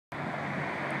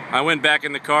I went back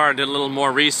in the car and did a little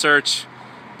more research,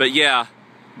 but yeah,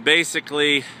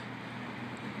 basically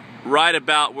right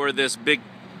about where this big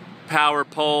power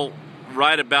pole,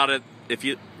 right about it, if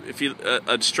you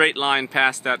a straight line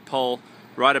past that pole,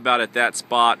 right about at that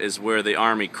spot is where the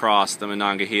Army crossed the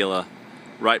Monongahela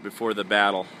right before the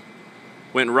battle.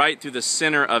 Went right through the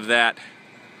center of that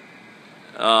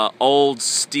old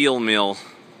steel mill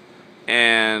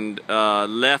and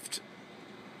left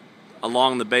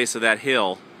along the base of that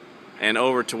hill and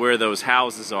over to where those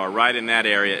houses are. Right in that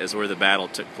area is where the battle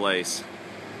took place.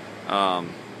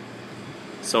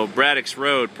 So Braddock's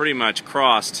Road pretty much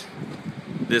crossed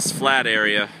this flat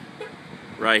area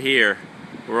right here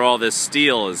where all this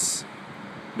steel is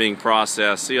being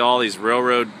processed. See all these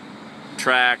railroad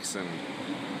tracks, and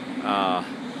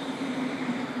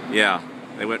yeah,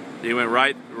 he went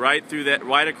right through that,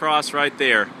 right across right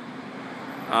there.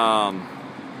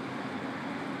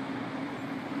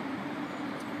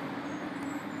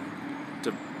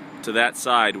 To that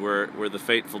side where the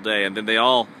fateful day, and then they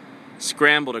all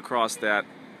scrambled across that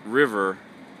river,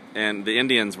 and the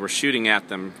Indians were shooting at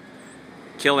them,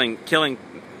 killing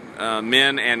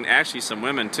men and actually some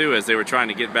women too as they were trying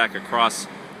to get back across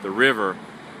the river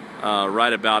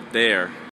right about there.